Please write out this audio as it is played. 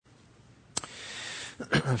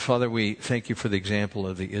Father, we thank you for the example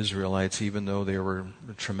of the Israelites. Even though they were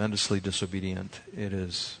tremendously disobedient, it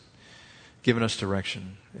has given us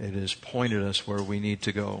direction. It has pointed us where we need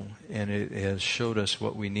to go, and it has showed us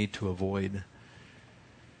what we need to avoid.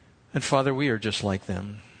 And Father, we are just like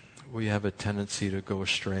them. We have a tendency to go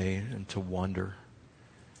astray and to wander.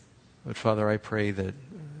 But Father, I pray that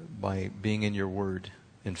by being in your word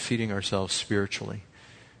and feeding ourselves spiritually,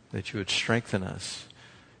 that you would strengthen us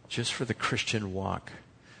just for the Christian walk,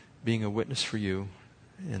 being a witness for you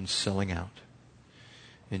and selling out.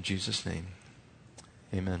 In Jesus' name,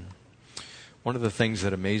 amen. One of the things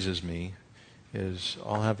that amazes me is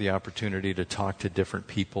I'll have the opportunity to talk to different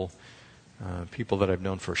people, people that I've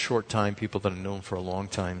known for a short time, people that I've known for a long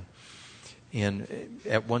time. And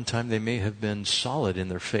at one time they may have been solid in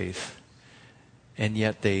their faith, and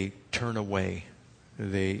yet they turn away.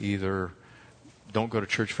 They either don't go to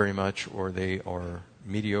church very much, or they are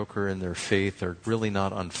mediocre in their faith. They're really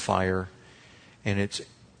not on fire. And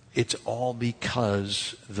it's all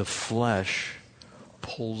because the flesh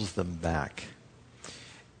pulls them back.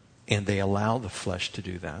 And they allow the flesh to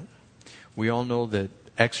do that. We all know that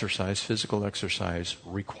exercise, physical exercise,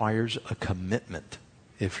 requires a commitment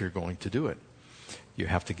if you're going to do it. You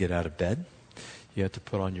have to get out of bed. You have to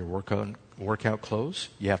put on your workout clothes.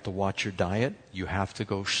 You have to watch your diet. You have to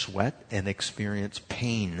go sweat and experience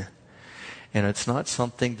pain. And it's not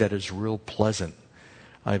something that is real pleasant.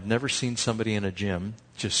 I've never seen somebody in a gym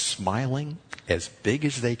just smiling as big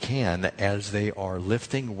as they can as they are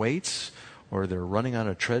lifting weights, or they're running on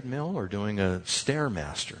a treadmill, or doing a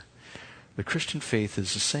Stairmaster. The Christian faith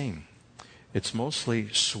is the same. It's mostly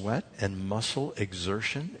sweat and muscle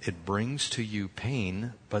exertion. It brings to you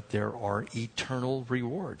pain, but there are eternal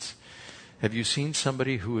rewards. Have you seen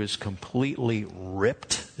somebody who is completely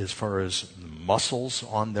ripped as far as muscles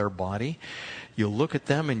on their body? You look at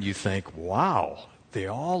them and you think, wow, they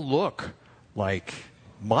all look like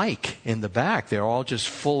Mike in the back. They're all just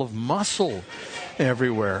full of muscle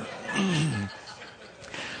everywhere.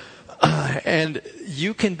 And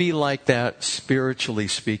you can be like that spiritually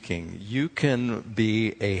speaking. You can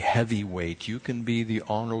be a heavyweight. You can be the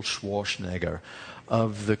Arnold Schwarzenegger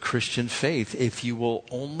of the Christian faith if you will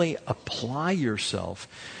only apply yourself.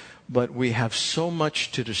 But we have so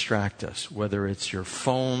much to distract us, whether it's your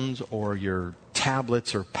phones or your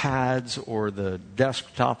tablets or pads or the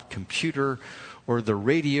desktop computer or the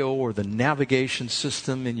radio or the navigation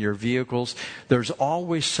system in your vehicles. There's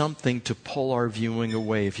always something to pull our viewing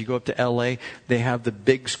away. If you go up to LA, they have the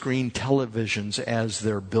big screen televisions as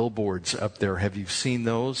their billboards up there. Have you seen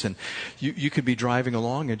those? And you could be driving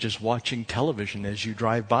along and just watching television as you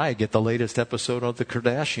drive by. Get the latest episode of the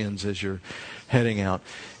Kardashians as you're heading out.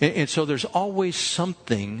 And so there's always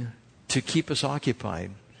something to keep us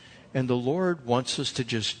occupied. And the Lord wants us to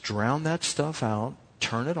just drown that stuff out,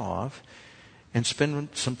 turn it off, and spend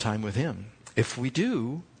some time with Him. If we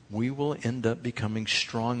do, we will end up becoming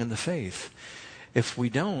strong in the faith. If we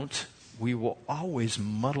don't, we will always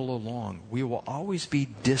muddle along. We will always be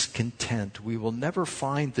discontent. We will never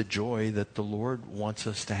find the joy that the Lord wants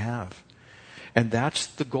us to have. And that's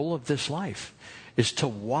the goal of this life, is to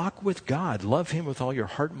walk with God, love Him with all your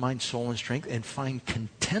heart, mind, soul, and strength, and find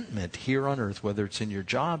contentment here on earth, whether it's in your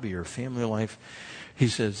job or your family life. He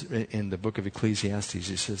says in the book of Ecclesiastes,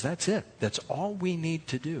 he says, that's it. That's all we need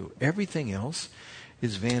to do. Everything else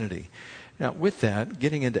is vanity. Now, with that,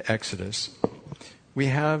 getting into Exodus, we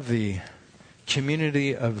have the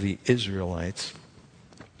community of the Israelites.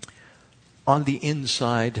 On the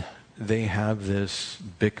inside, they have this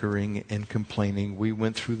bickering and complaining. We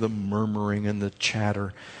went through the murmuring and the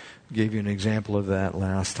chatter. Gave you an example of that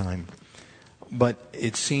last time. But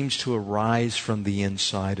it seems to arise from the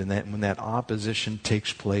inside, and that when that opposition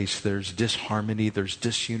takes place, there's disharmony, there's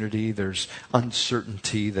disunity, there's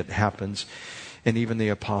uncertainty that happens. And even the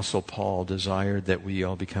Apostle Paul desired that we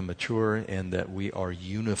all become mature and that we are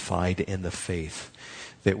unified in the faith,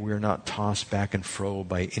 that we're not tossed back and fro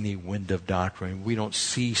by any wind of doctrine. We don't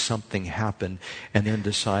see something happen and then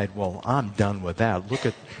decide, well, I'm done with that. Look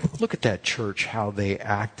at that church, how they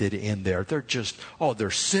acted in there. They're just,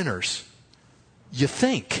 they're sinners. You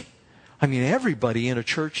think. I mean, everybody in a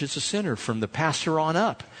church is a sinner from the pastor on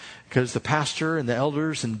up. Because the pastor and the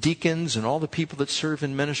elders and deacons and all the people that serve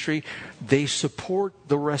in ministry, they support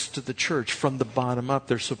the rest of the church from the bottom up.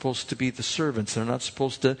 They're supposed to be the servants. They're not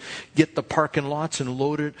supposed to get the parking lots and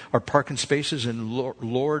load it, or parking spaces and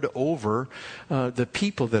lord over the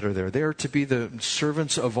people that are there. They are to be the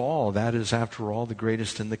servants of all. That is, after all, the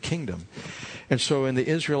greatest in the kingdom. And so in the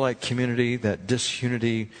Israelite community, that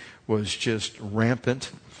disunity was just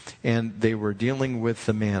rampant. and they were dealing with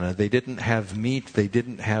the manna. They didn't have meat. They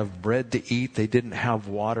didn't have bread to eat. They didn't have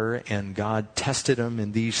water. And God tested them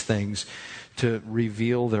in these things to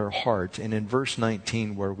reveal their heart. And in verse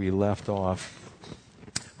 19, where we left off,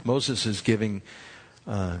 Moses is giving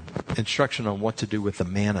instruction on what to do with the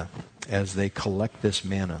manna as they collect this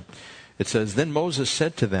manna. It says, "Then Moses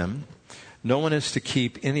said to them, 'No one is to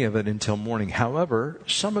keep any of it until morning.' However,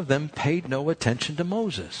 some of them paid no attention to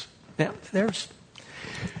Moses." Now, there's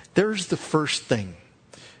the first thing.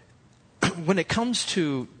 When it comes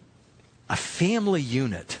to a family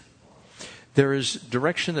unit, there is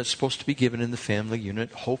direction that's supposed to be given in the family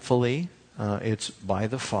unit. Hopefully, it's by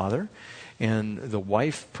the father. And the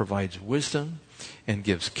wife provides wisdom and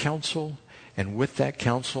gives counsel. And with that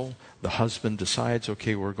counsel, the husband decides,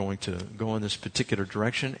 okay, we're going to go in this particular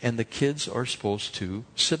direction. And the kids are supposed to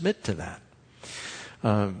submit to that.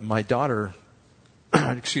 My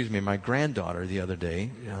granddaughter the other day,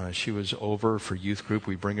 she was over for youth group.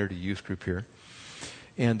 We bring her to youth group here.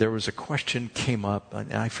 And there was a question came up,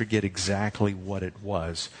 and I forget exactly what it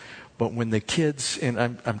was. But when the kids, and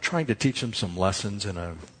I'm trying to teach them some lessons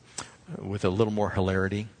with a little more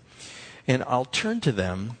hilarity. And I'll turn to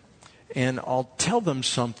them and I'll tell them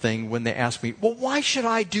something when they ask me, well, why should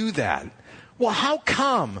I do that? Well, how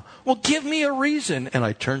come? Well, give me a reason. And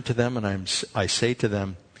I turn to them and I say to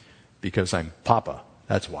them, because I'm Papa,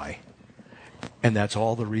 that's why. And that's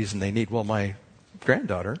all the reason they need. Well, my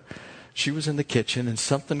granddaughter, she was in the kitchen and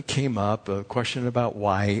something came up, a question about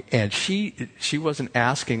why, and she wasn't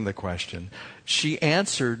asking the question. She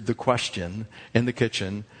answered the question in the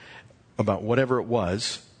kitchen about whatever it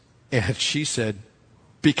was, and she said,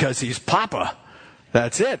 because he's Papa.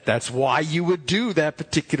 That's it. That's why you would do that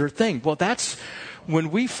particular thing. Well, that's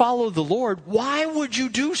when we follow the Lord. Why would you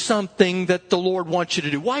do something that the Lord wants you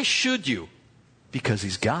to do? Why should you? Because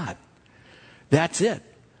he's God. That's it.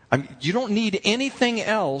 I mean, you don't need anything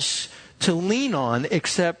else to lean on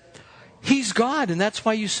except he's God, and that's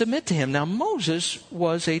why you submit to him. Now, Moses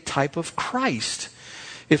was a type of Christ.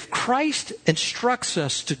 If Christ instructs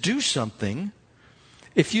us to do something,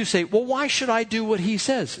 if you say, well, why should I do what he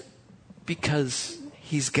says? Because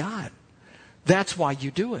he's God. That's why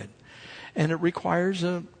you do it. And it requires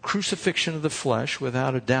a crucifixion of the flesh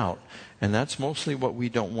without a doubt. And that's mostly what we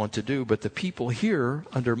don't want to do. But the people here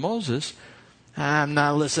under Moses, I'm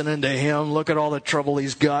not listening to him. Look at all the trouble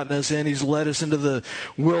he's gotten us in. He's led us into the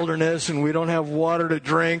wilderness and we don't have water to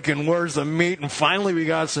drink. And where's the meat? And finally we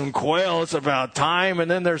got some quail. It's about time. And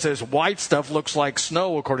then there's this white stuff, looks like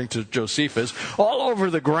snow, according to Josephus, all over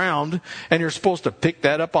the ground. And you're supposed to pick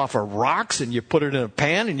that up off of rocks and you put it in a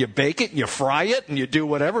pan and you bake it and you fry it and you do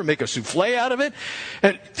whatever, make a souffle out of it.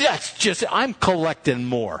 And that's just, I'm collecting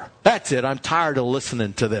more. That's it. I'm tired of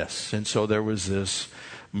listening to this. And so there was this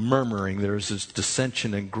murmuring, there's this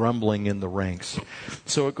dissension and grumbling in the ranks.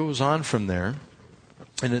 So it goes on from there,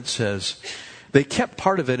 and it says, they kept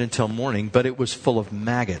part of it until morning, but it was full of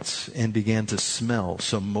maggots and began to smell.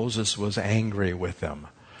 So Moses was angry with them.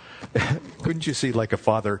 Couldn't you see like a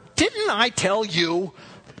father, didn't I tell you?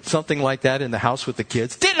 Something like that in the house with the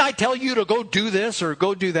kids. Didn't I tell you to go do this or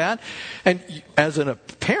go do that? And as a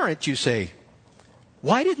parent, you say,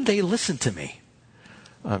 why didn't they listen to me?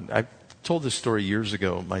 I told this story years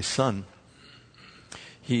ago. My son,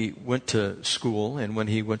 he went to school, and when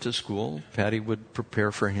he went to school, Patty would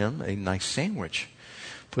prepare for him a nice sandwich.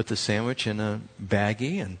 Put the sandwich in a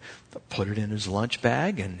baggie and put it in his lunch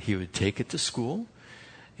bag, and he would take it to school.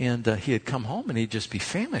 And he had come home, and he'd just be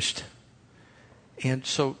famished. And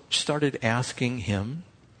so started asking him,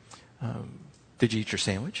 did you eat your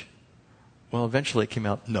sandwich? Well, eventually it came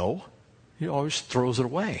out, no. He always throws it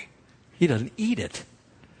away. He doesn't eat it.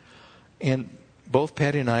 And both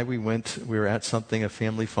Patty and I, we were at something, a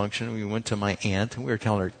family function, and we went to my aunt, and we were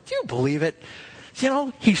telling her, do you believe it? You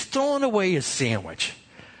know, he's throwing away his sandwich.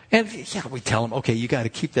 And yeah, we tell him, okay, you got to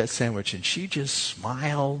keep that sandwich. And she just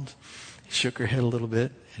smiled, shook her head a little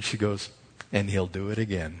bit, and she goes, and he'll do it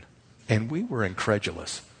again. And we were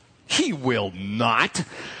incredulous. He will not.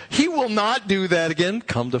 He will not do that again.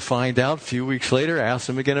 Come to find out, a few weeks later, asked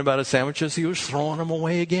him again about his sandwiches. He was throwing them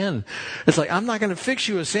away again. It's like, I'm not going to fix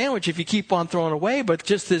you a sandwich if you keep on throwing away. But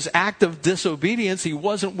just this act of disobedience, he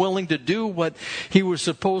wasn't willing to do what he was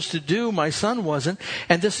supposed to do. My son wasn't.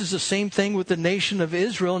 And this is the same thing with the nation of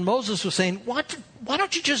Israel. And Moses was saying, why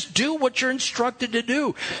don't you just do what you're instructed to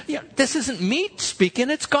do? Yeah, this isn't me speaking,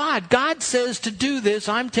 it's God. God says to do this.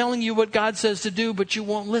 I'm telling you what God says to do, but you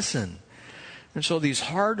won't listen. And so these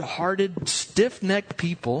hard-hearted, stiff-necked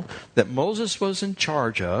people that Moses was in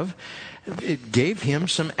charge of, it gave him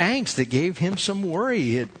some angst. It gave him some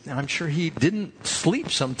worry. I'm sure he didn't sleep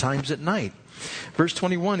sometimes at night. Verse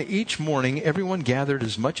 21, each morning everyone gathered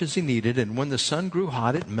as much as he needed, and when the sun grew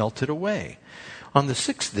hot, it melted away. On the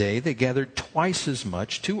sixth day, they gathered twice as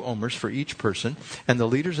much, 2 omers for each person, and the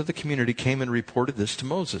leaders of the community came and reported this to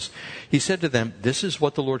Moses. He said to them, this is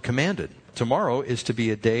what the Lord commanded. Tomorrow is to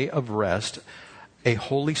be a day of rest, a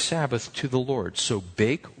holy Sabbath to the Lord. So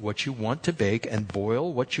bake what you want to bake and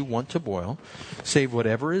boil what you want to boil. Save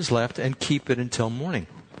whatever is left and keep it until morning.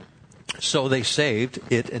 So they saved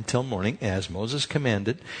it until morning, as Moses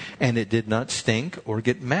commanded, and it did not stink or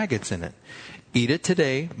get maggots in it. Eat it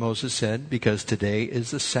today, Moses said, because today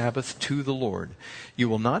is the Sabbath to the Lord. You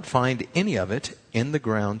will not find any of it in the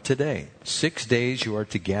ground today. 6 days you are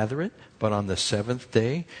to gather it, but on the 7th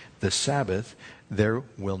day, the Sabbath, there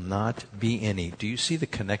will not be any. Do you see the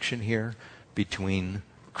connection here between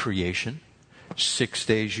creation? 6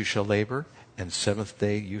 days you shall labor, and 7th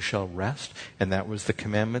day you shall rest. And that was the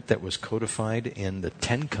commandment that was codified in the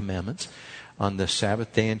 10 Commandments. On the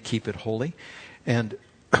Sabbath day and keep it holy. And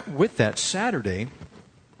with that, Saturday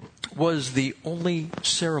was the only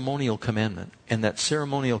ceremonial commandment. And that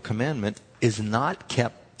ceremonial commandment is not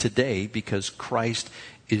kept today because Christ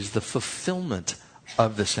is the fulfillment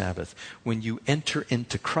of the Sabbath. When you enter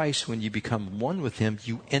into Christ, when you become one with Him,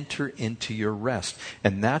 you enter into your rest.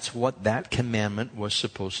 And that's what that commandment was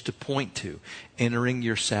supposed to point to. Entering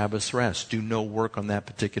your Sabbath rest. Do no work on that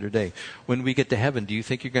particular day. When we get to heaven, do you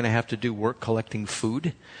think you're going to have to do work collecting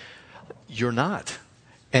food? You're not.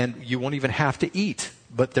 And you won't even have to eat.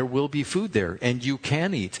 But there will be food there, and you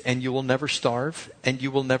can eat, and you will never starve, and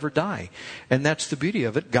you will never die. And that's the beauty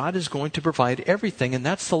of it. God is going to provide everything, and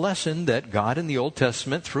that's the lesson that God in the Old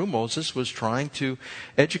Testament, through Moses, was trying to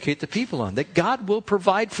educate the people on. That God will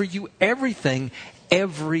provide for you everything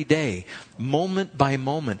every day, moment by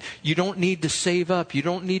moment. You don't need to save up. You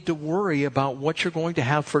don't need to worry about what you're going to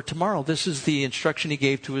have for tomorrow. This is the instruction He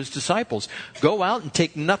gave to His disciples. Go out and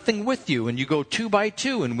take nothing with you, and you go 2 by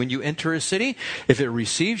 2. And when you enter a city, if it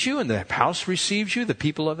receives you and the house receives you, the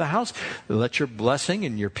people of the house, let your blessing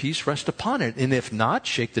and your peace rest upon it. And if not,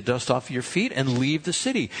 shake the dust off your feet and leave the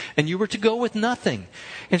city. And you were to go with nothing.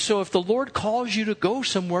 And so if the Lord calls you to go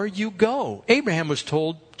somewhere, you go. Abraham was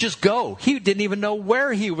told, just go. He didn't even know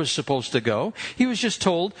where he was supposed to go. He was just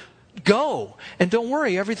told, go. And don't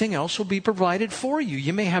worry, everything else will be provided for you.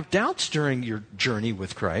 You may have doubts during your journey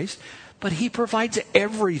with Christ, but He provides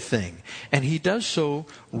everything. And He does so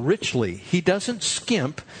richly. He doesn't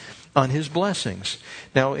skimp on His blessings.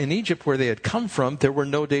 Now, in Egypt, where they had come from, there were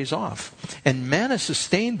no days off. And manna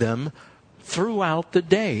sustained them throughout the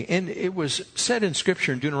day. And it was said in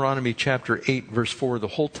Scripture in Deuteronomy chapter 8, verse 4, the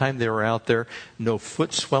whole time they were out there, no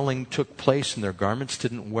foot swelling took place and their garments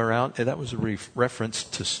didn't wear out. And that was a reference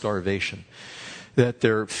to starvation. That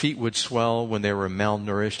their feet would swell when they were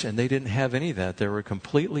malnourished, and they didn't have any of that. They were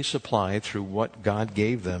completely supplied through what God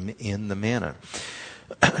gave them in the manna.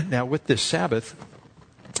 Now, with this Sabbath,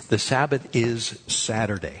 the Sabbath is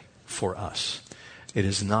Saturday for us. It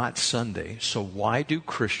is not Sunday. So why do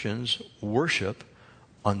Christians worship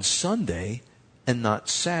on Sunday and not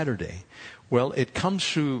Saturday? Well, it comes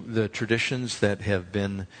through the traditions that have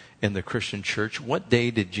been in the Christian church. What day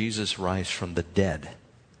did Jesus rise from the dead?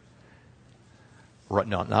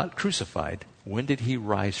 No, not crucified. When did He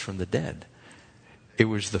rise from the dead? It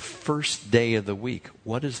was the first day of the week.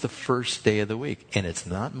 What is the first day of the week? And it's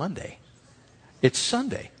not Monday. It's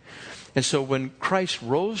Sunday. And so when Christ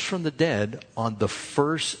rose from the dead on the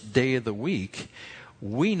first day of the week,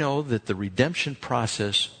 we know that the redemption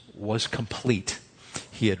process was complete.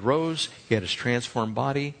 He had rose, He had His transformed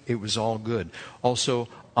body, it was all good. Also,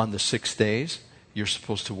 on the 6 days, you're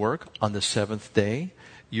supposed to work. On the 7th day,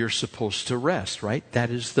 you're supposed to rest, right? That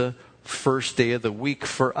is the first day of the week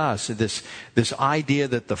for us. This idea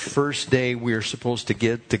that the first day we're supposed to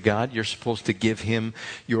give to God, you're supposed to give Him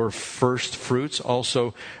your first fruits.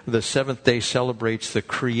 Also, the 7th day celebrates the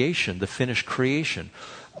creation, the finished creation.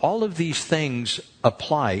 All of these things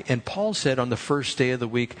apply. And Paul said on the first day of the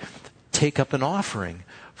week, take up an offering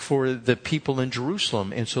for the people in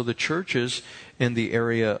Jerusalem. And so the churches in the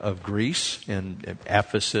area of Greece and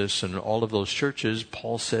Ephesus and all of those churches,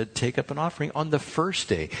 Paul said, take up an offering on the first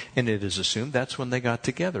day. And it is assumed that's when they got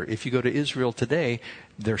together. If you go to Israel today,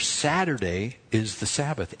 their Saturday is the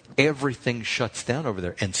Sabbath. Everything shuts down over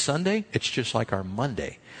there. And Sunday, it's just like our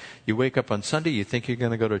Monday. You wake up on Sunday, you think you're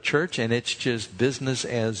going to go to church, and it's just business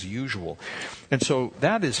as usual. And so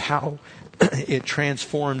that is how it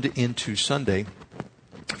transformed into Sunday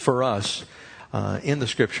for us in the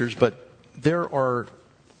Scriptures. But there are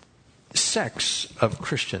sects of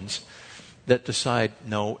Christians that decide,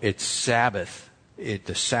 no, it's Sabbath.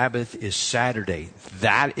 The Sabbath is Saturday.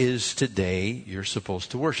 That is today you're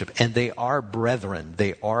supposed to worship. And they are brethren.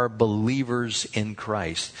 They are believers in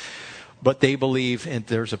Christ. But they believe, and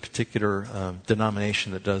there's a particular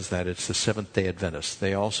denomination that does that. It's the Seventh-day Adventists.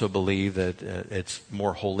 They also believe that it's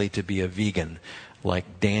more holy to be a vegan,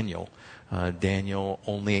 like Daniel. Daniel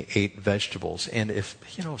only ate vegetables. And if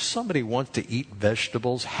somebody wants to eat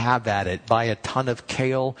vegetables, have at it. Buy a ton of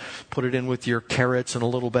kale, put it in with your carrots and a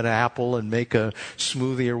little bit of apple and make a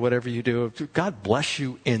smoothie or whatever you do. God bless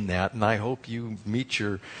you in that. And I hope you meet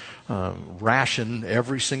your ration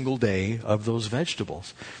every single day of those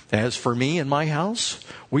vegetables. As for me and my house,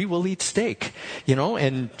 we will eat steak,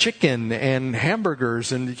 and chicken and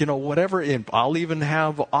hamburgers and, whatever. And I'll even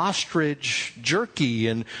have ostrich jerky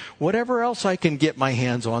and whatever else I can get my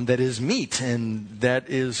hands on that is meat and that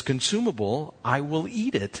is consumable. I will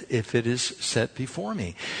eat it if it is set before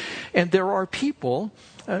me. And there are people,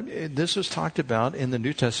 this was talked about in the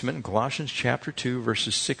New Testament in Colossians chapter 2,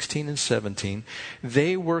 verses 16 and 17.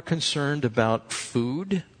 They were concerned about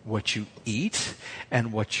food, what you eat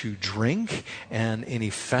and what you drink, and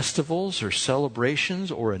any festivals or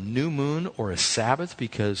celebrations or a new moon or a Sabbath,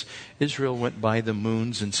 because Israel went by the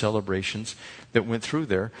moons and celebrations that went through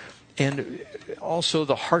there. And also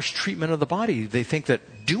the harsh treatment of the body. They think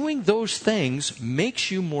that doing those things makes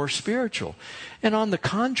you more spiritual. And on the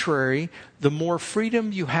contrary, the more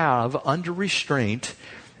freedom you have under restraint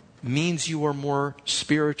means you are more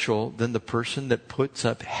spiritual than the person that puts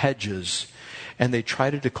up hedges and they try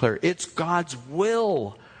to declare it's God's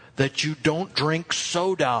will that you don't drink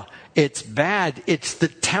soda. It's bad. It's the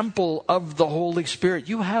temple of the Holy Spirit.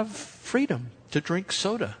 You have freedom to drink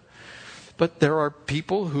soda. But there are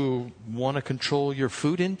people who want to control your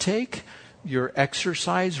food intake, your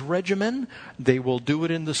exercise regimen. They will do it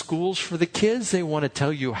in the schools for the kids. They want to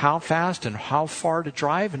tell you how fast and how far to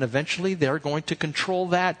drive, and eventually they're going to control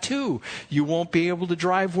that too. You won't be able to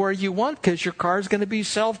drive where you want because your car is going to be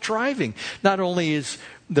self-driving. Not only is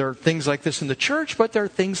there are things like this in the church, but there are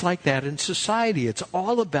things like that in society. It's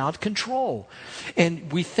all about control. And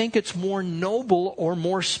we think it's more noble or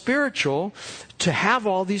more spiritual to have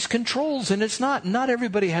all these controls. And it's not. Not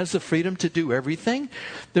everybody has the freedom to do everything.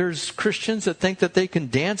 There's Christians that think that they can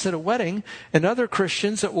dance at a wedding, and other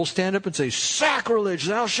Christians that will stand up and say, "Sacrilege,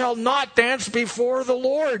 thou shalt not dance before the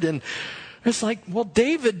Lord." And it's like, well,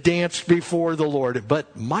 David danced before the Lord.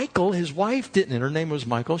 But Michal, his wife, didn't. And her name was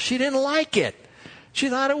Michal. She didn't like it. She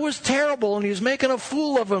thought it was terrible and he was making a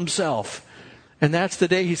fool of himself. And that's the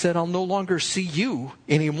day he said, "I'll no longer see you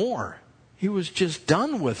anymore." He was just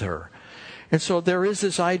done with her. And so there is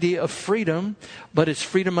this idea of freedom, but it's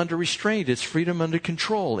freedom under restraint. It's freedom under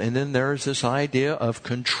control. And then there's this idea of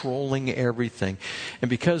controlling everything. And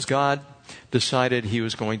because God decided he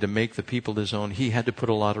was going to make the people his own, he had to put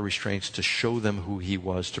a lot of restraints to show them who he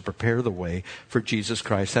was, to prepare the way for Jesus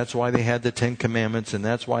Christ. That's why they had the 10 Commandments, and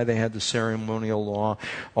that's why they had the ceremonial law,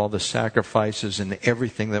 all the sacrifices and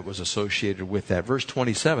everything that was associated with that. Verse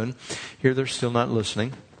 27, here they're still not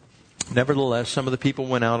listening. "Nevertheless, some of the people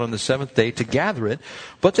went out on the seventh day to gather it,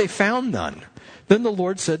 but they found none. Then the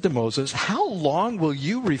Lord said to Moses, 'How long will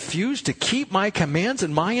you refuse to keep my commands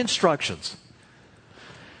and my instructions?'"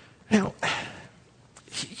 Now,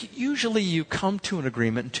 usually you come to an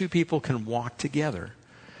agreement and two people can walk together.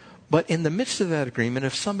 But in the midst of that agreement,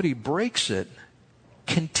 if somebody breaks it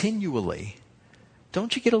continually,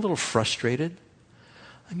 don't you get a little frustrated?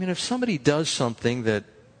 I mean, if somebody does something that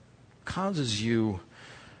causes you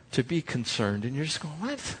to be concerned and you're just going,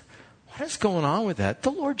 what is going on with that?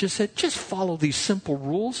 The Lord just said, just follow these simple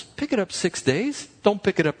rules. Pick it up 6 days. Don't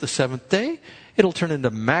pick it up the seventh day. It'll turn into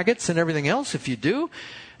maggots and everything else if you do.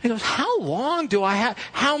 He goes, how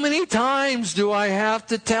many times do I have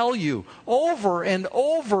to tell you? Over and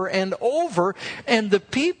over and over. And the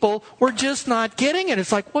people were just not getting it.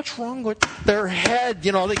 It's like, what's wrong with their head?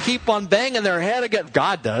 They keep on banging their head against,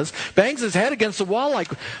 God does, bangs his head against the wall like,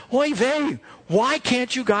 oy vey, why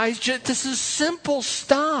can't you guys this is simple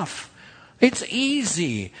stuff. It's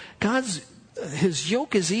easy. His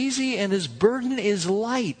yoke is easy and his burden is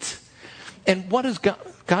light. And what is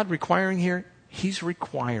God requiring here? He's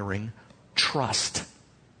requiring trust.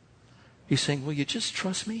 He's saying, will you just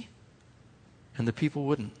trust me? And the people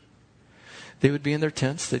wouldn't. They would be in their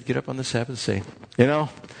tents. They'd get up on the Sabbath and say, I'm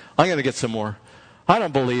going to get some more. I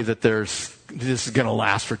don't believe that this is going to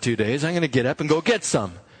last for 2 days. I'm going to get up and go get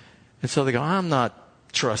some. And so they go, I'm not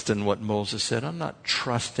trusting what Moses said. I'm not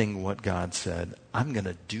trusting what God said. I'm going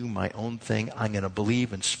to do my own thing. I'm going to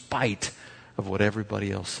believe in spite of what everybody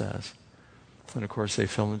else says. And of course, they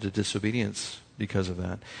fell into disobedience because of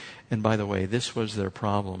that. And by the way, this was their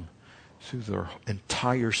problem. through their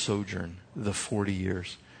entire sojourn, the 40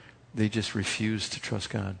 years. They just refused to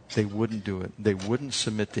trust God. They wouldn't do it. They wouldn't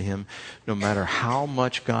submit to him. No matter how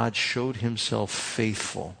much God showed himself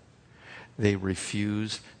faithful, they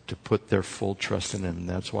refused to put their full trust in him. And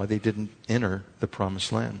that's why they didn't enter the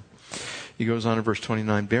promised land. He goes on in verse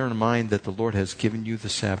 29, bear in mind that the Lord has given you the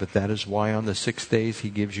Sabbath. That is why on the 6 days he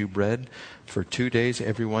gives you bread. For 2 days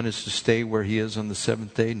everyone is to stay where he is on the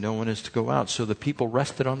 7th day. No one is to go out. So the people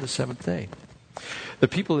rested on the 7th day. The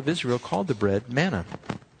people of Israel called the bread manna.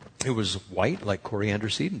 It was white like coriander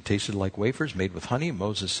seed and tasted like wafers made with honey.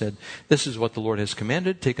 Moses said, this is what the Lord has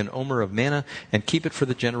commanded. Take an omer of manna and keep it for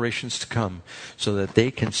the generations to come, so that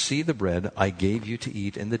they can see the bread I gave you to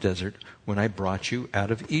eat in the desert when I brought you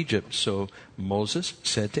out of Egypt. So Moses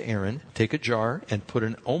said to Aaron, take a jar and put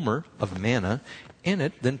an omer of manna in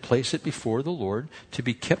it, then place it before the Lord to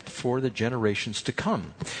be kept for the generations to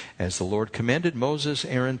come. As the Lord commanded Moses,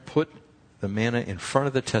 Aaron put the manna in front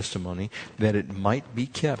of the testimony that it might be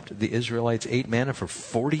kept. The Israelites ate manna for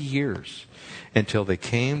 40 years until they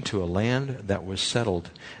came to a land that was settled.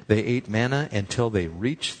 They ate manna until they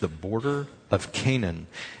reached the border of Canaan.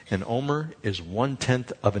 An omer is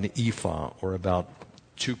 1/10 of an ephah, or about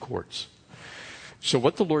 2 quarts. So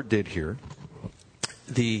what the Lord did here,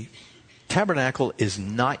 the tabernacle is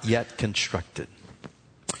not yet constructed.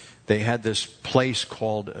 They had this place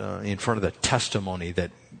called in front of the testimony, that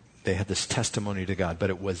they had this testimony to God,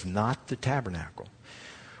 but it was not the tabernacle.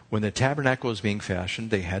 When the tabernacle was being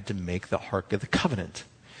fashioned, they had to make the Ark of the Covenant.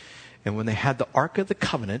 And when they had the Ark of the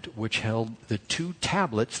Covenant, which held the 2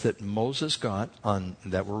 tablets that Moses got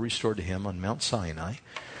that were restored to him on Mount Sinai,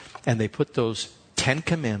 and they put those 10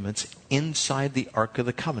 commandments inside the Ark of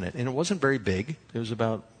the Covenant. And it wasn't very big. It was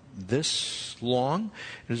about this long.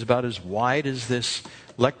 It was about as wide as this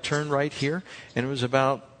lectern right here. And it was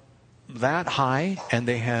about that high, and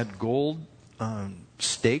they had gold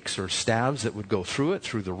stakes or staves that would go through it,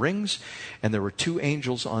 through the rings, and there were 2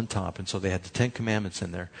 angels on top, and so they had the 10 commandments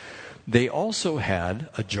in there. They also had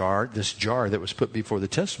a jar, this jar that was put before the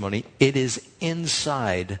testimony. It is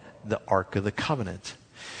inside the Ark of the Covenant.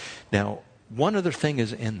 Now, one other thing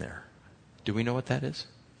is in there. Do we know what that is?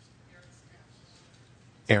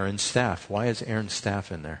 Aaron's staff. Why is Aaron's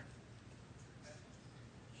staff in there?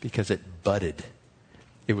 Because it budded.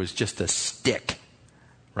 It was just a stick,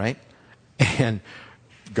 right? And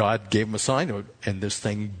God gave him a sign, and this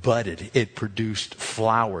thing budded. It produced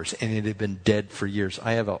flowers, and it had been dead for years.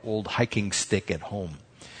 I have an old hiking stick at home,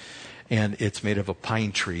 and it's made of a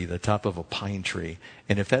pine tree, the top of a pine tree.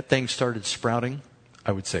 And if that thing started sprouting,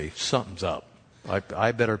 I would say, something's up.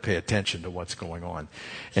 I better pay attention to what's going on.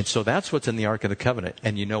 And so that's what's in the Ark of the Covenant.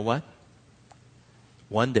 And you know what?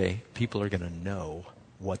 One day, people are going to know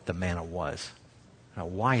what the manna was. Now,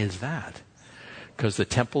 why is that? Because the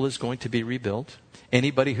temple is going to be rebuilt.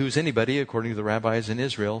 Anybody who's anybody, according to the rabbis in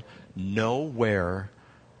Israel, know where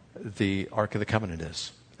the Ark of the Covenant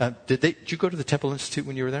is. Did you go to the Temple Institute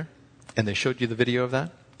when you were there? And they showed you the video of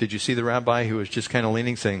that? Did you see the rabbi who was just kind of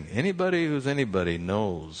leaning, saying, anybody who's anybody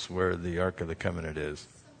knows where the Ark of the Covenant is?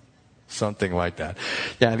 Something like that.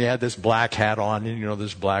 Yeah, and he had this black hat on, and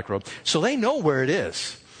this black robe. So they know where it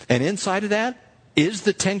is. And inside of that is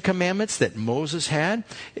the 10 commandments that Moses had,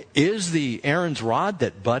 is the Aaron's rod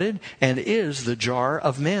that budded, and is the jar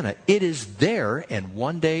of manna. It is there, and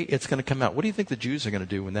one day it's going to come out. What do you think the Jews are going to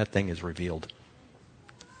do when that thing is revealed?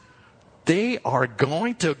 They are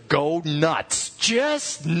going to go nuts.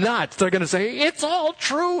 Just nuts. They're going to say, it's all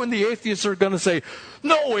true. And the atheists are going to say,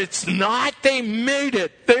 no, it's not. They made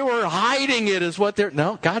it. They were hiding it is what they're...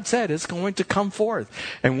 No, God said it's going to come forth.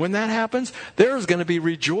 And when that happens, there's going to be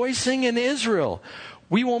rejoicing in Israel.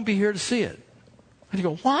 We won't be here to see it. And you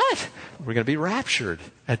go, what? We're going to be raptured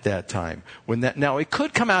at that time. Now, it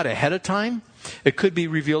could come out ahead of time. It could be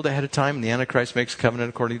revealed ahead of time, and the Antichrist makes a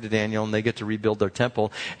covenant according to Daniel, and they get to rebuild their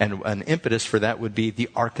temple. And an impetus for that would be the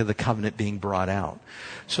Ark of the Covenant being brought out.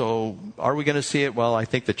 So are we going to see it? Well, I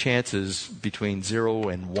think the chance is between 0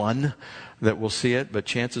 and 1 that we'll see it, but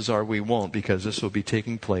chances are we won't, because this will be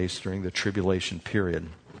taking place during the tribulation period.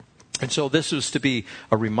 And so this is to be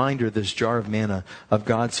a reminder, this jar of manna, of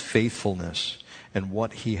God's faithfulness and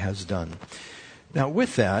what he has done. Now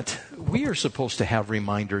with that, we are supposed to have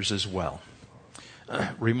reminders as well.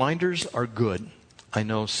 Reminders are good. I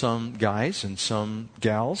know some guys and some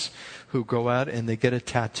gals who go out and they get a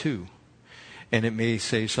tattoo. And it may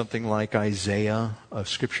say something like Isaiah, a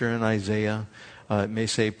scripture in Isaiah. It may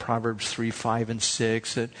say Proverbs 3, 5, and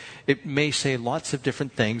 6. It may say lots of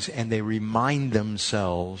different things, and they remind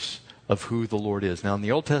themselves of who the Lord is. Now, in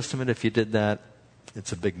the Old Testament, if you did that,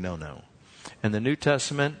 it's a big no-no. In the New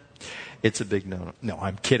Testament, It's a big no. No,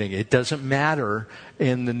 I'm kidding. It doesn't matter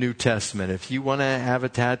in the New Testament. If you want to have a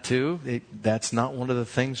tattoo, that's not one of the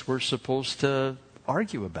things we're supposed to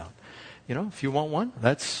argue about. If you want one,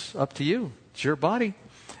 that's up to you. It's your body,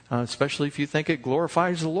 especially if you think it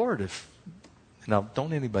glorifies the Lord. Now,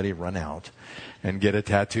 don't anybody run out and get a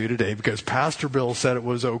tattoo today because Pastor Bill said it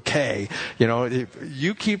was okay.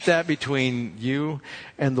 You keep that between you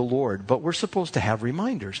and the Lord. But we're supposed to have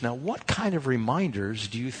reminders. Now, what kind of reminders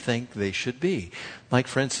do you think they should be? Like,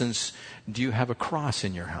 for instance, do you have a cross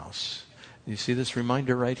in your house? You see this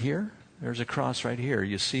reminder right here? There's a cross right here.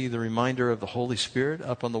 You see the reminder of the Holy Spirit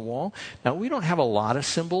up on the wall. Now, we don't have a lot of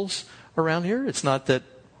symbols around here. It's not that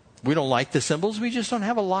we don't like the symbols. We just don't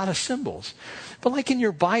have a lot of symbols. But like in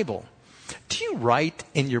your Bible, do you write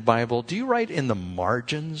in your Bible? Do you write in the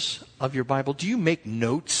margins of your Bible? Do you make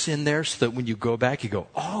notes in there so that when you go back, you go,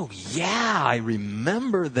 oh, yeah, I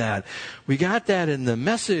remember that. We got that in the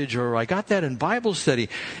message, or I got that in Bible study.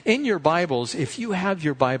 In your Bibles, if you have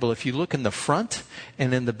your Bible, if you look in the front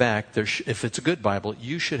and in the back, if it's a good Bible,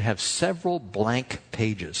 you should have several blank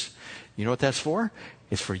pages. You know what that's for?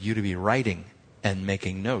 It's for you to be writing and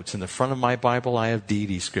making notes. In the front of my Bible, I have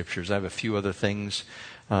deity scriptures. I have a few other things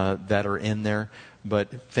that are in there,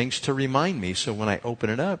 but things to remind me. So when I open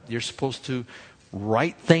it up, you're supposed to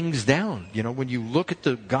write things down. When you look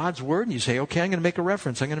at God's Word and you say, okay, I'm going to make a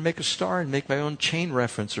reference. I'm going to make a star and make my own chain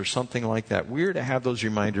reference or something like that. We're to have those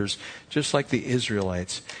reminders just like the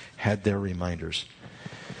Israelites had their reminders.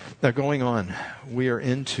 Now going on, we are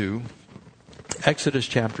into Exodus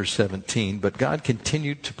chapter 17, but God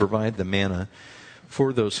continued to provide the manna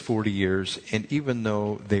for those 40 years, and even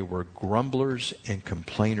though they were grumblers and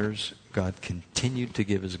complainers, God continued to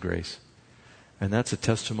give His grace. And that's a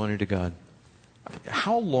testimony to God.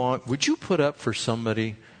 How long would you put up for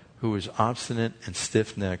somebody who is obstinate and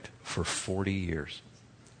stiff-necked for 40 years?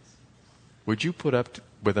 Would you put up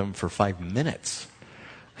with them for 5 minutes?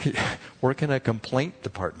 Work in a complaint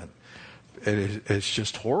department. It's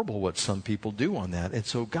just horrible what some people do on that. And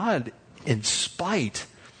so God, in spite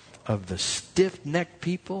of the stiff-necked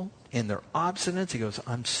people and their obstinance, He goes,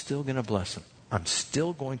 I'm still going to bless them. I'm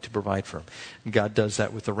still going to provide for them. And God does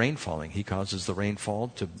that with the rain falling. He causes the rain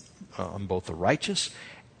fall on both the righteous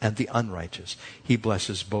and the unrighteous. He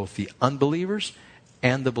blesses both the unbelievers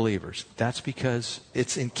and the believers. That's because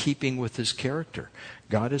it's in keeping with His character.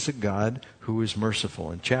 God is a God who is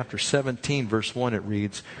merciful. In chapter 17, verse 1, it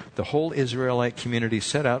reads, the whole Israelite community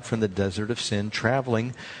set out from the desert of Sin,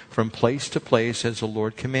 traveling from place to place as the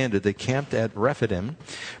Lord commanded. They camped at Rephidim,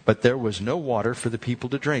 but there was no water for the people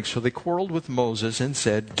to drink. So they quarreled with Moses and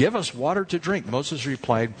said, give us water to drink. Moses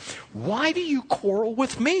replied, why do you quarrel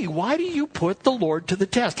with me? Why do you put the Lord to the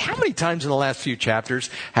test? How many times in the last few chapters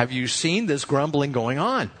have you seen this grumbling going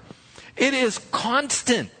on? It is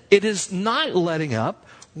constant. It is not letting up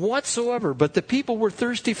whatsoever. But the people were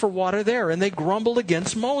thirsty for water there, and they grumbled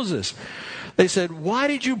against Moses. They said, why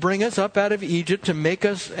did you bring us up out of Egypt to make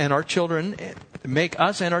us and our children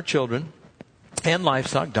and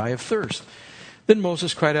livestock die of thirst? Then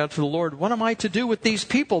Moses cried out to the Lord, what am I to do with these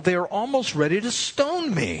people? They are almost ready to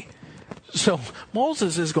stone me. So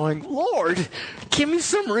Moses is going, Lord, give me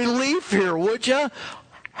some relief here, would you?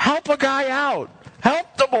 Help a guy out.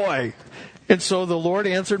 Help the boy. And so the Lord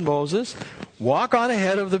answered Moses, walk on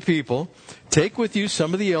ahead of the people, take with you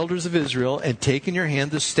some of the elders of Israel, and take in your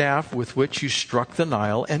hand the staff with which you struck the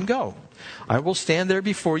Nile, and go. I will stand there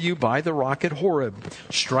before you by the rock at Horeb.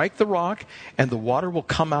 Strike the rock, and the water will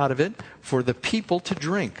come out of it for the people to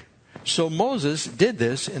drink. So Moses did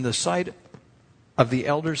this in the sight of the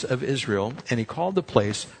elders of Israel, and he called the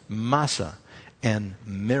place Massah and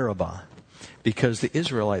Meribah, because the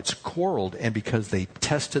Israelites quarreled and because they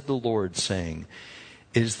tested the Lord, saying,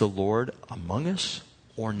 is the Lord among us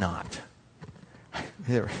or not?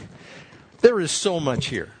 There is so much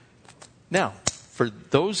here. Now, for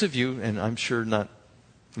those of you, and I'm sure not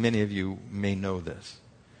many of you may know this,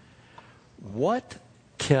 what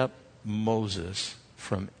kept Moses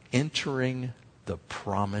from entering the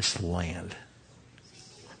promised land?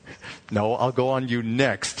 No, I'll go on you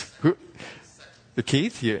next.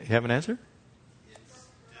 Keith, you have an answer?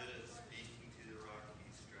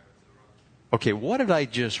 Okay, what did I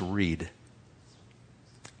just read?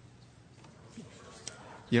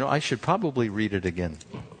 I should probably read it again.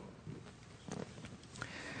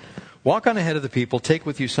 Walk on ahead of the people, take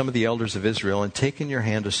with you some of the elders of Israel, and take in your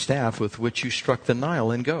hand a staff with which you struck the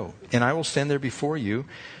Nile, and go. And I will stand there before you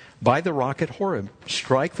by the rock at Horeb.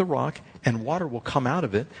 Strike the rock, and water will come out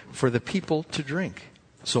of it for the people to drink.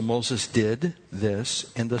 So Moses did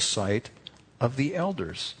this in the sight of the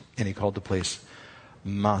elders. And he called the place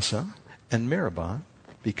Massah and Meribah,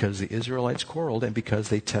 because the Israelites quarreled and because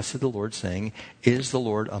they tested the Lord, saying, is the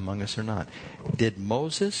Lord among us or not? Did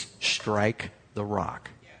Moses strike the rock?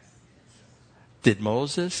 Did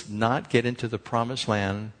Moses not get into the promised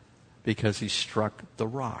land because he struck the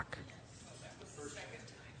rock?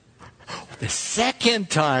 The second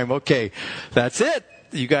time. Okay, that's it.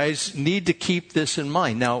 You guys need to keep this in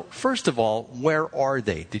mind. Now, first of all, where are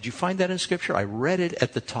they? Did you find that in Scripture? I read it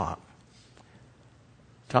at the top.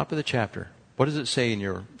 Top of the chapter. What does it say in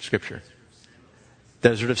your Scripture?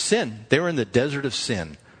 Desert of sin. They were in the desert of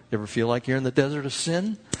sin. You ever feel like you're in the desert of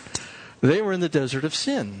sin? They were in the desert of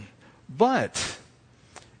sin. But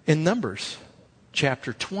in Numbers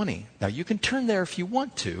chapter 20. Now, you can turn there if you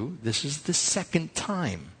want to. This is the second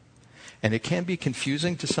time. And it can be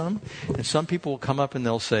confusing to some. And some people will come up and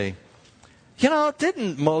they'll say,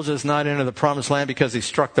 didn't Moses not enter the promised land because he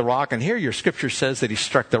struck the rock? And here your Scripture says that he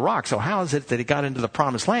struck the rock. So how is it that he got into the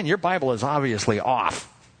promised land? Your Bible is obviously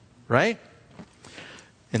off. Right?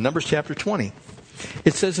 In Numbers chapter 20.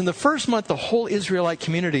 It says, in the first month, the whole Israelite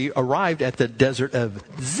community arrived at the desert of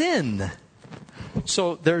Zin.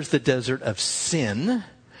 So there's the desert of sin,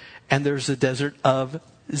 and there's the desert of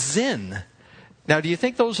Zin. Now, do you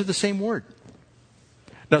think those are the same word?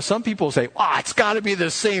 Now, some people say, it's got to be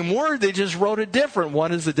the same word. They just wrote it different.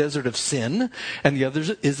 One is the desert of sin, and the other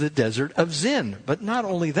is the desert of Zin. But not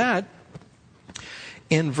only that,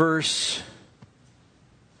 in verse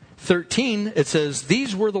 13, it says,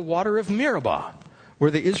 these were the water of Meribah,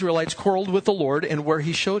 where the Israelites quarreled with the Lord, and where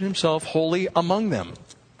he showed himself holy among them.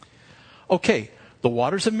 Okay, the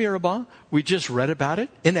waters of Meribah, we just read about it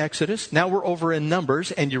in Exodus. Now we're over in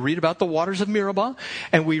Numbers, and you read about the waters of Meribah,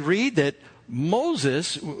 and we read that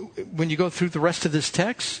Moses, when you go through the rest of this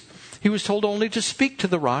text, he was told only to speak to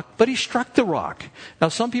the rock, but he struck the rock. Now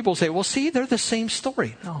some people say, well, see, they're the same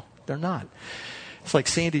story. No, they're not. It's like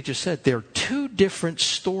Sandy just said, they're two different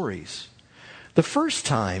stories. The first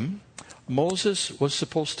time, Moses was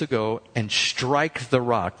supposed to go and strike the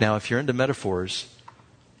rock. Now, if you're into metaphors,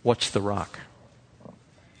 what's the rock?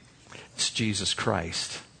 It's Jesus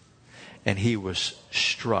Christ. And he was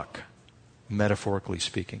struck, metaphorically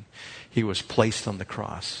speaking. He was placed on the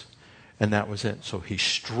cross. And that was it. So he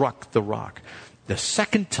struck the rock. The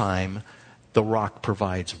second time, the rock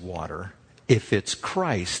provides water. If it's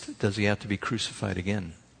Christ, does he have to be crucified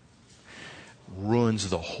again? Ruins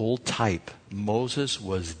the whole type. Moses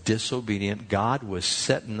was disobedient. God was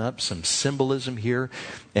setting up some symbolism here,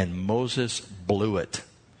 and Moses blew it.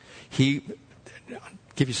 I'll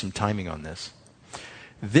give you some timing on this.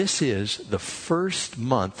 This is the first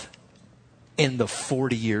month in the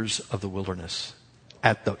 40 years of the wilderness.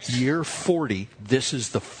 At the year 40, this is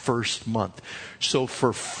the first month. So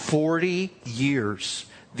for 40 years,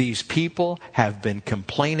 these people have been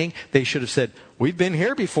complaining. They should have said, we've been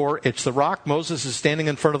here before. It's the rock. Moses is standing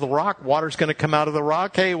in front of the rock. Water's going to come out of the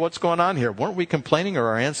rock. Hey, what's going on here? Weren't we complaining, or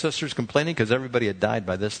our ancestors complaining? Because everybody had died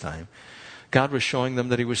by this time. God was showing them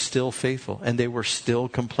that he was still faithful, and they were still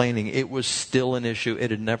complaining. It was still an issue.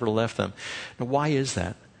 It had never left them. Now, why is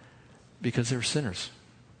that? Because they're sinners.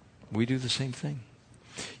 We do the same thing.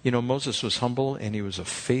 Moses was humble, and he was a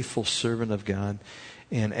faithful servant of God.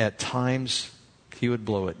 And at times, he would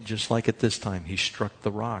blow it. Just like at this time, he struck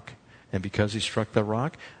the rock. And because he struck the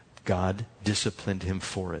rock, God disciplined him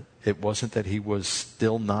for it. It wasn't that he was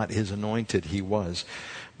still not his anointed. He was.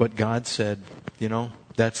 But God said,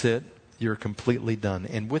 that's it. You're completely done.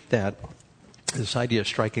 And with that, this idea of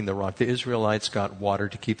striking the rock, the Israelites got water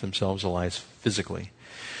to keep themselves alive physically.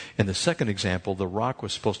 In the second example, the rock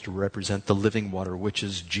was supposed to represent the living water, which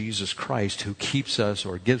is Jesus Christ, who keeps us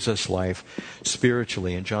or gives us life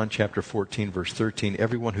spiritually. In John chapter 14, verse 13,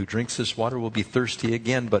 everyone who drinks this water will be thirsty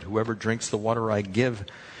again, but whoever drinks the water I give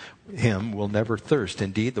him will never thirst.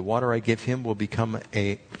 Indeed, the water I give him will become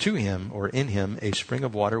to him or in him a spring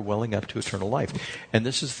of water welling up to eternal life. And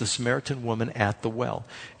this is the Samaritan woman at the well.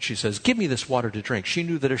 She says, give me this water to drink. She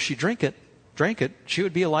knew that if she drank it, she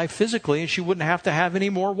would be alive physically, and she wouldn't have to have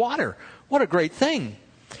any more water. What a great thing.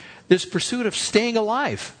 This pursuit of staying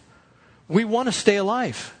alive. We want to stay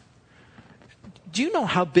alive. Do you know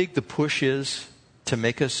how big the push is to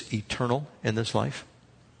make us eternal in this life?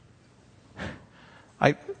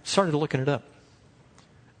 I started looking it up.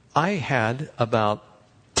 I had about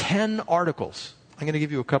 10 articles, I'm going to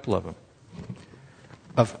give you a couple of them,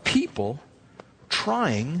 of people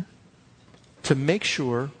trying to make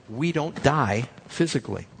sure we don't die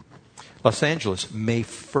physically. Los Angeles, May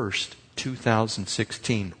 1st,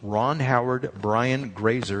 2016. Ron Howard, Brian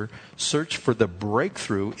Grazer search for the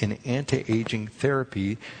breakthrough in anti-aging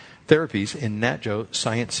therapies in Nat Geo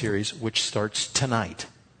Science Series, which starts tonight.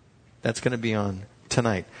 That's going to be on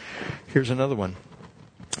tonight. Here's another one.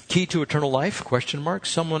 Key to eternal life, ?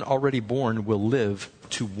 Someone already born will live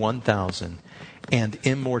to 1,000, and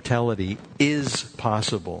immortality is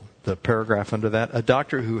possible. The paragraph under that, a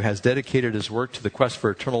doctor who has dedicated his work to the quest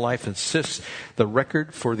for eternal life insists the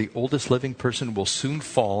record for the oldest living person will soon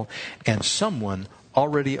fall, and someone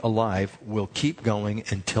already alive will keep going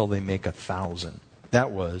until they make 1,000.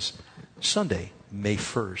 That was Sunday, May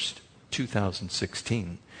 1st,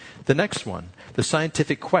 2016. The next one, The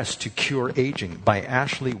Scientific Quest to Cure Aging by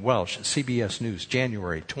Ashley Welsh, CBS News,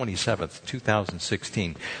 January 27th,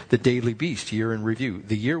 2016. The Daily Beast, Year in Review,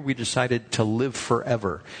 the year we decided to live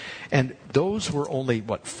forever. And those were only,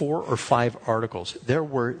 4 or 5 articles. There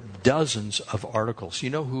were dozens of articles. You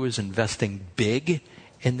know who is investing big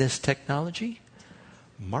in this technology?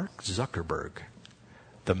 Mark Zuckerberg,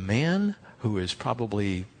 the man who is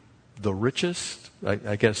probably the richest.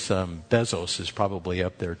 I guess Bezos is probably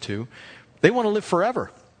up there too. They want to live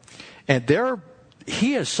forever. And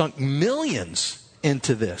he has sunk millions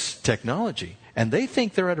into this technology. And they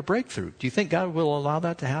think they're at a breakthrough. Do you think God will allow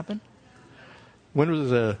that to happen? When was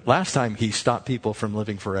the last time he stopped people from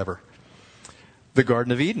living forever? The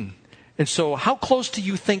Garden of Eden. And so how close do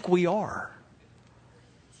you think we are?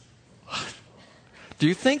 Do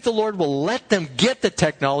you think the Lord will let them get the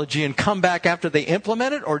technology and come back after they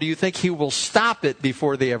implement it? Or do you think he will stop it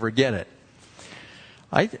before they ever get it?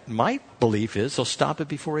 My belief is he'll stop it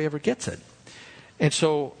before he ever gets it. And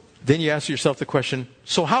so then you ask yourself the question,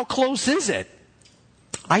 so how close is it?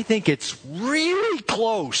 I think it's really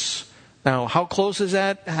close. Now, how close is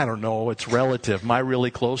that? I don't know. It's relative. My really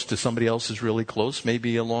close to somebody else's really close may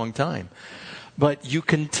be a long time. But you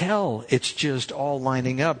can tell it's just all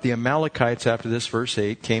lining up. The Amalekites, after this, verse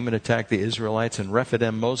 8, came and attacked the Israelites. And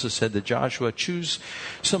Rephidim, Moses said to Joshua, choose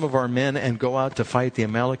some of our men and go out to fight the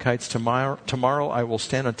Amalekites. Tomorrow I will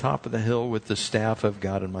stand on top of the hill with the staff of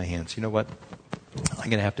God in my hands. You know what? I'm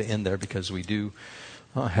going to have to end there because we do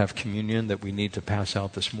have communion that we need to pass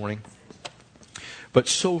out this morning. But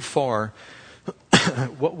so far,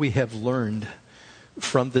 what we have learned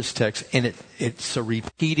from this text, and it's a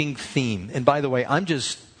repeating theme. And by the way, I'm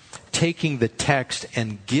just taking the text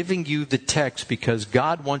and giving you the text because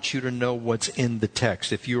God wants you to know what's in the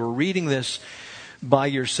text. If you were reading this by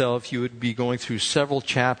yourself, you would be going through several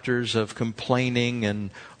chapters of complaining and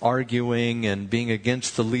arguing and being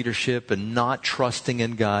against the leadership and not trusting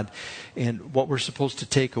in God. And what we're supposed to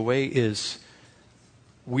take away is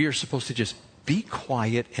we are supposed to just be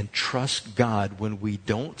quiet and trust God when we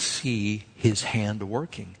don't see his hand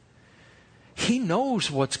working. He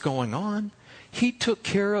knows what's going on. He took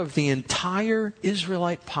care of the entire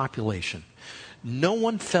Israelite population. No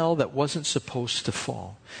one fell that wasn't supposed to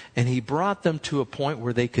fall. And he brought them to a point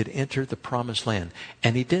where they could enter the promised land.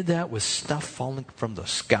 And he did that with stuff falling from the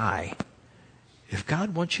sky. If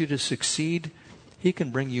God wants you to succeed, he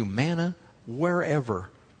can bring you manna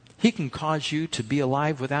wherever. He can cause you to be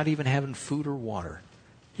alive without even having food or water.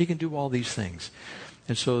 He can do all these things.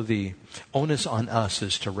 And so the onus on us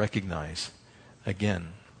is to recognize, again,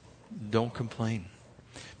 don't complain.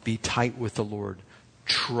 Be tight with the Lord.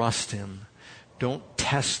 Trust him. Don't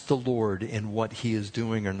test the Lord in what he is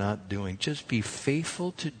doing or not doing. Just be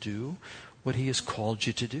faithful to do what he has called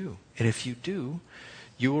you to do. And if you do,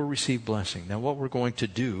 you will receive blessing. Now, what we're going to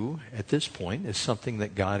do at this point is something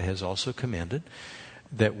that God has also commanded,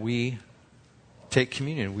 that we take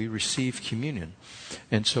communion, we receive communion.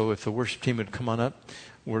 And so if the worship team would come on up,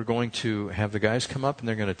 we're going to have the guys come up and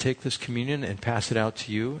they're going to take this communion and pass it out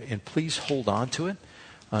to you. And please hold on to it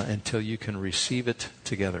until you can receive it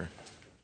together.